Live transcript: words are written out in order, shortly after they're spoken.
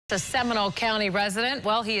The Seminole County resident,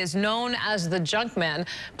 well, he is known as the junk man,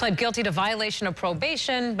 pled guilty to violation of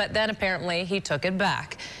probation, but then apparently he took it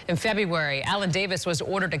back. In February, Alan Davis was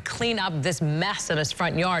ordered to clean up this mess in his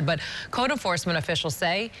front yard, but code enforcement officials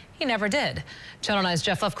say he never did. Channel 9's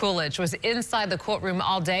Jeff Coolidge was inside the courtroom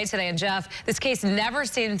all day today. And Jeff, this case never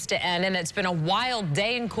seems to end, and it's been a wild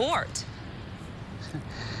day in court.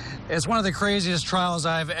 It's one of the craziest trials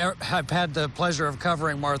I've had the pleasure of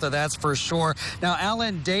covering, Martha, that's for sure. Now,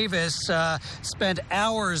 Alan Davis spent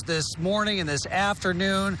hours this morning and this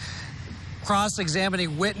afternoon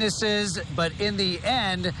cross-examining witnesses, but in the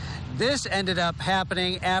end, this ended up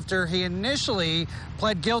happening after he initially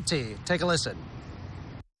pled guilty. Take a listen.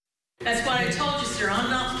 That's what I told you, sir. I'm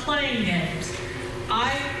not playing games.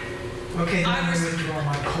 Okay, then I withdraw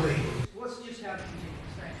my plea. Let's just have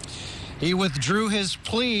He withdrew his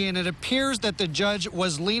plea, and it appears that the judge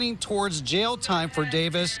was leaning towards jail time for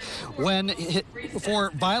Davis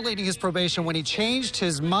for violating his probation when he changed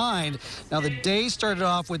his mind. Now, the day started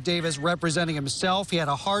off with Davis representing himself. He had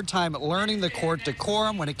a hard time learning the court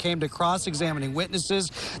decorum when it came to cross-examining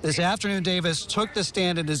witnesses. This afternoon, Davis took the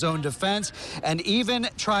stand in his own defense and even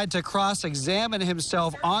tried to cross-examine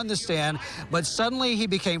himself on the stand, but suddenly he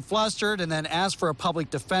became flustered and then asked for a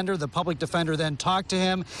public defender. The public defender then talked to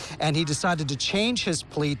him, and he decided to change his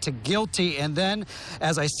plea to guilty. And then,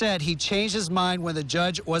 as I said, he changed his mind when the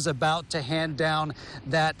judge was about to hand down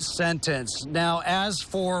that sentence. Now, as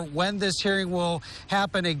for when this hearing will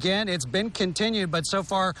happen again, it's been continued, but so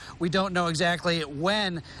far we don't know exactly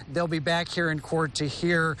when they'll be back here in court to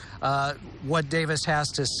hear what Davis has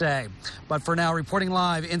to say. But for now, reporting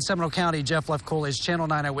live in Seminole County, Jeff Coolidge, Channel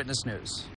 9 Eyewitness News.